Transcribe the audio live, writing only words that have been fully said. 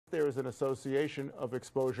there is an association of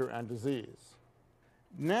exposure and disease.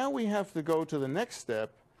 Now we have to go to the next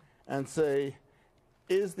step and say,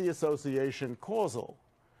 is the association causal?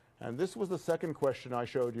 And this was the second question I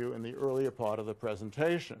showed you in the earlier part of the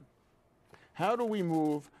presentation. How do we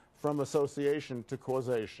move from association to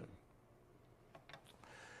causation?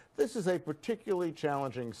 This is a particularly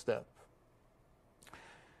challenging step.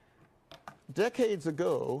 Decades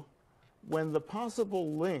ago, when the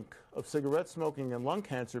possible link of cigarette smoking and lung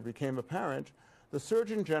cancer became apparent, the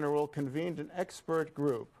Surgeon General convened an expert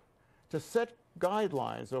group to set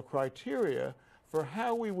guidelines or criteria for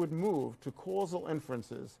how we would move to causal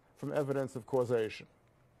inferences from evidence of causation.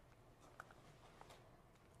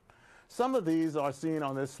 Some of these are seen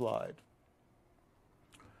on this slide.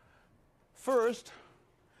 First,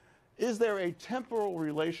 is there a temporal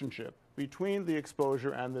relationship between the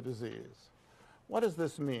exposure and the disease? What does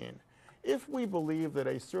this mean? If we believe that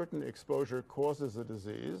a certain exposure causes a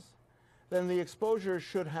disease, then the exposure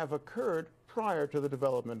should have occurred prior to the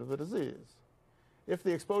development of the disease. If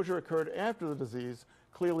the exposure occurred after the disease,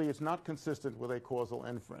 clearly it's not consistent with a causal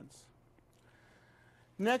inference.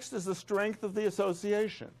 Next is the strength of the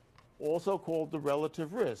association, also called the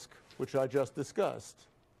relative risk, which I just discussed.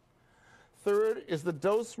 Third is the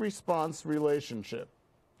dose-response relationship.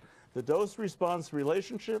 The dose-response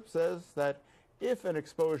relationship says that if an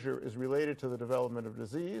exposure is related to the development of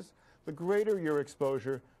disease, the greater your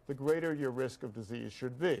exposure, the greater your risk of disease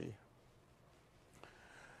should be.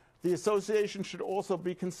 The association should also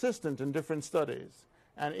be consistent in different studies.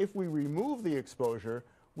 And if we remove the exposure,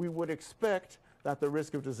 we would expect that the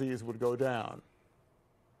risk of disease would go down.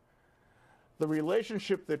 The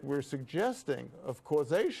relationship that we're suggesting of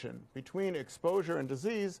causation between exposure and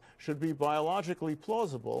disease should be biologically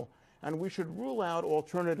plausible, and we should rule out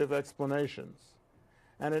alternative explanations.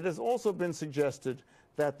 And it has also been suggested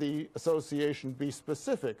that the association be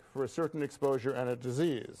specific for a certain exposure and a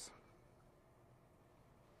disease.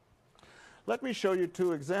 Let me show you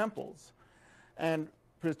two examples. And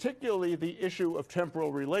particularly the issue of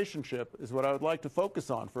temporal relationship is what I would like to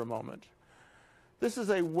focus on for a moment. This is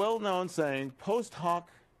a well-known saying, post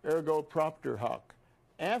hoc ergo propter hoc.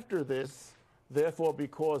 After this, therefore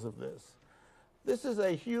because of this. This is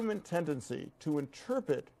a human tendency to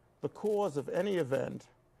interpret the cause of any event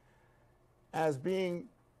as being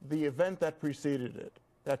the event that preceded it.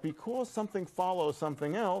 That because something follows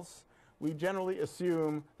something else, we generally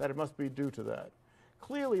assume that it must be due to that.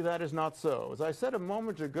 Clearly, that is not so. As I said a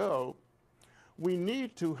moment ago, we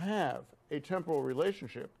need to have a temporal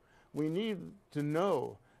relationship. We need to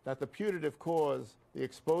know that the putative cause, the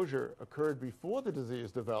exposure, occurred before the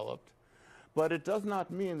disease developed, but it does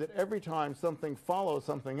not mean that every time something follows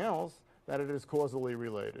something else, that it is causally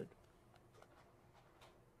related.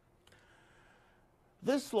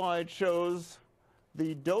 This slide shows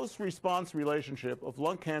the dose-response relationship of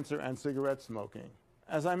lung cancer and cigarette smoking.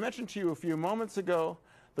 As I mentioned to you a few moments ago,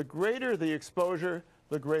 the greater the exposure,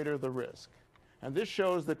 the greater the risk. And this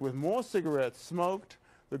shows that with more cigarettes smoked,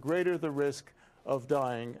 the greater the risk of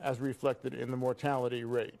dying as reflected in the mortality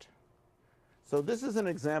rate. So this is an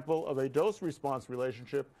example of a dose-response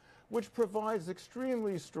relationship which provides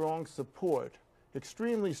extremely strong support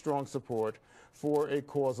for a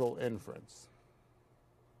causal inference.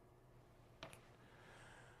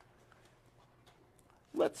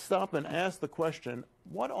 Let's stop and ask the question,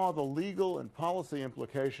 what are the legal and policy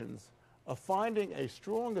implications of finding a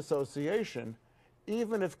strong association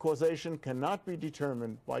even if causation cannot be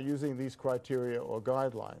determined by using these criteria or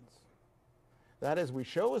guidelines? That is, we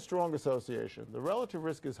show a strong association, the relative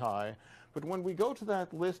risk is high, but when we go to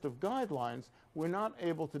that list of guidelines, we're not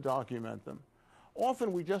able to document them.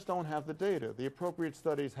 Often we just don't have the data. The appropriate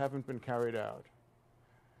studies haven't been carried out.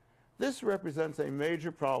 This represents a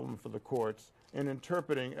major problem for the courts in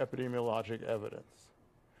interpreting epidemiologic evidence.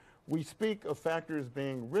 We speak of factors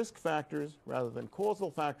being risk factors rather than causal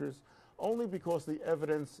factors only because the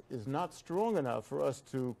evidence is not strong enough for us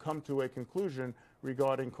to come to a conclusion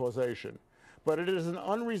regarding causation. But it is an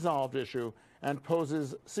unresolved issue and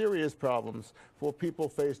poses serious problems for people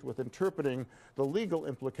faced with interpreting the legal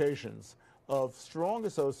implications of strong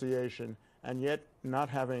association and yet not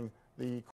having the